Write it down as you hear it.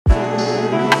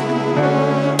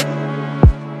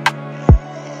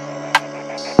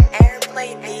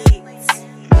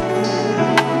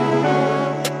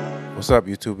up,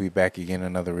 YouTube? We back again,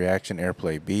 another reaction.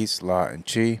 Airplay Beats, La and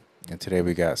Chi. And today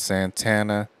we got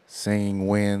Santana, Singing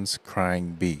Winds,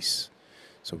 Crying Beasts.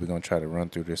 So we're going to try to run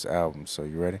through this album. So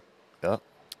you ready? Yep.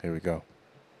 Here we go.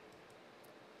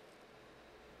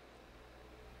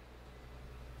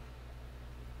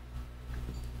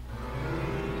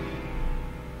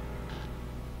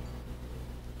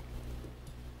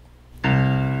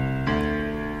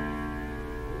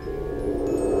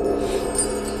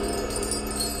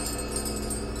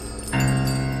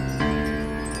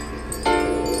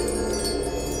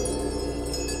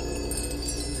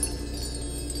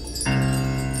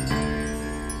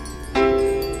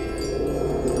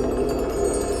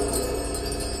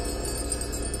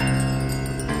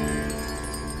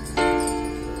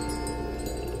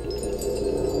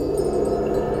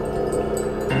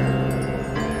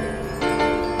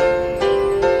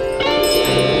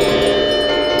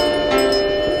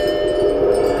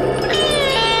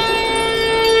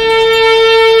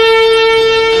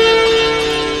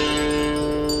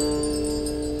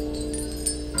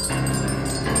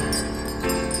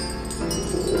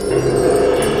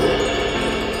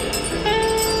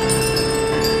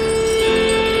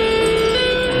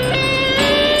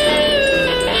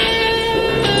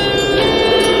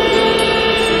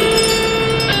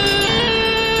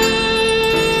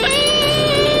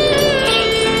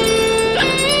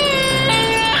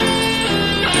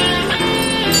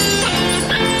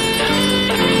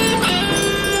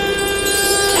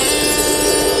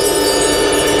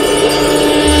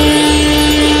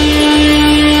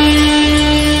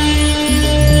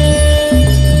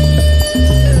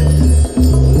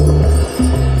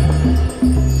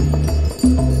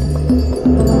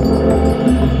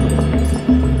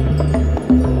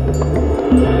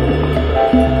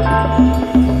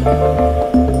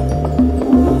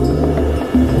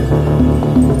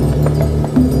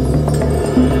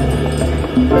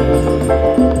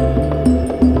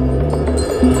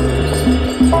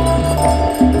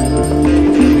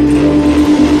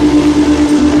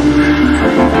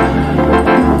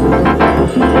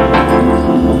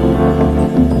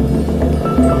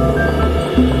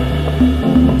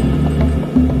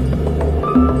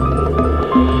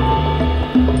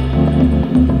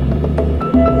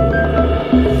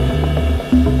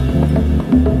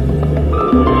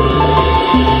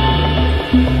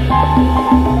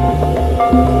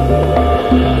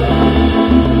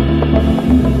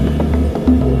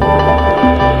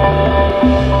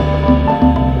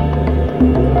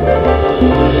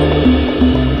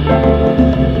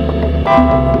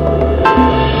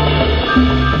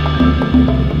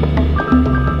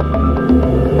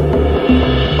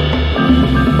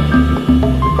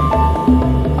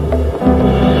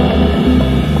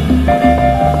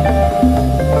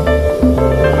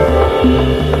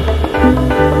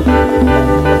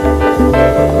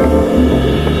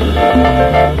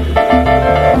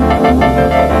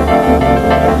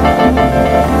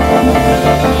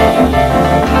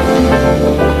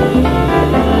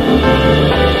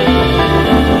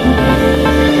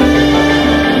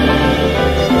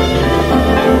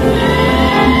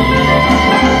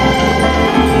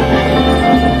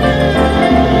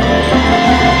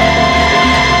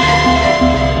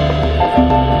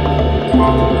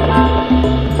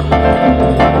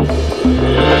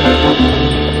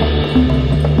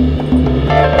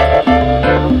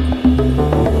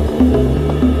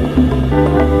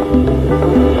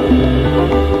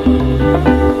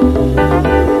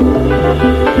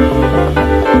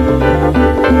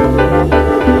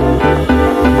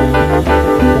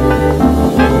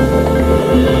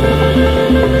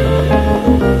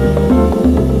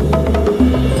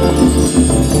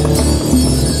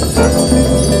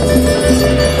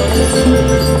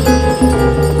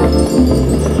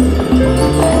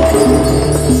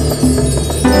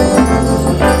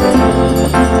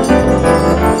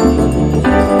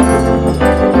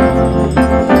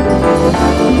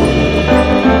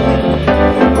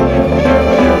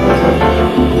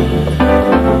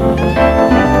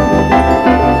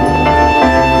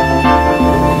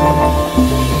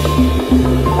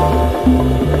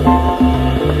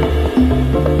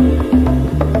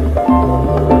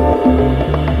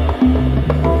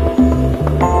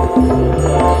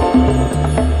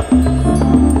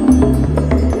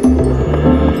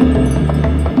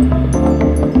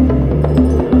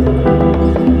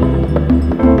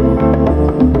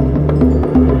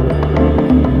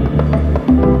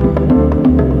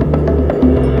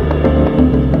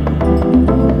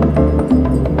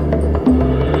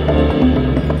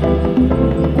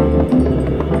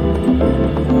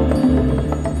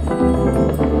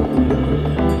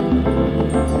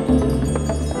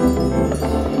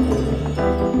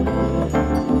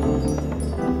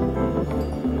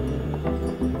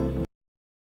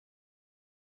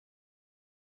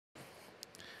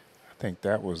 think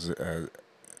that was a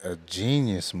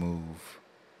genius move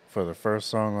for the first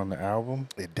song on the album.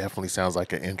 It definitely sounds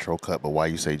like an intro cut, but why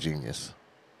you say genius?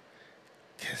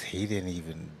 Because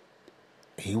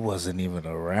he wasn't even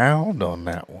around on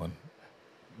that one.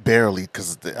 Barely,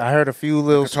 because I heard a few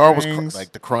little guitar strings, was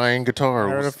like the crying guitar.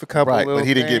 I heard was, a couple right, little but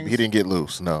he things. didn't get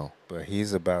loose. No, but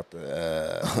he's about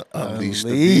to Unleash unleash. the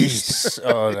beast.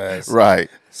 Oh, that's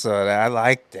right. So I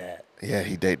like that. Yeah,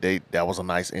 that was a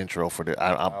nice intro for the.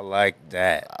 I like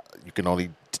that.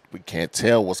 We can't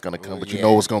tell what's gonna come, Well, but you yeah,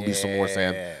 know it's gonna be some more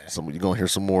yeah. you're gonna hear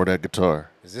some more of that guitar.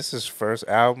 Is this his first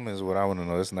album? Is what I want to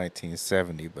know. It's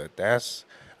 1970, but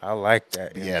I like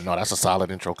that. Yeah, no, that's a solid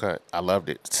intro cut. I loved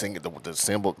it. Sing it. The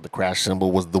symbol, the crash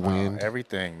symbol was the wind.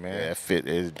 Everything, man. Yeah, it fit.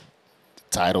 The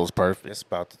title's perfect. It's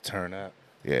about to turn up.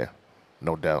 Yeah,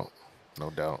 no doubt, no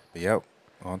doubt. Yep.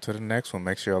 On to the next one.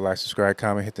 Make sure you like, subscribe,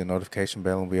 comment, hit the notification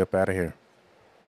bell, and we up out of here.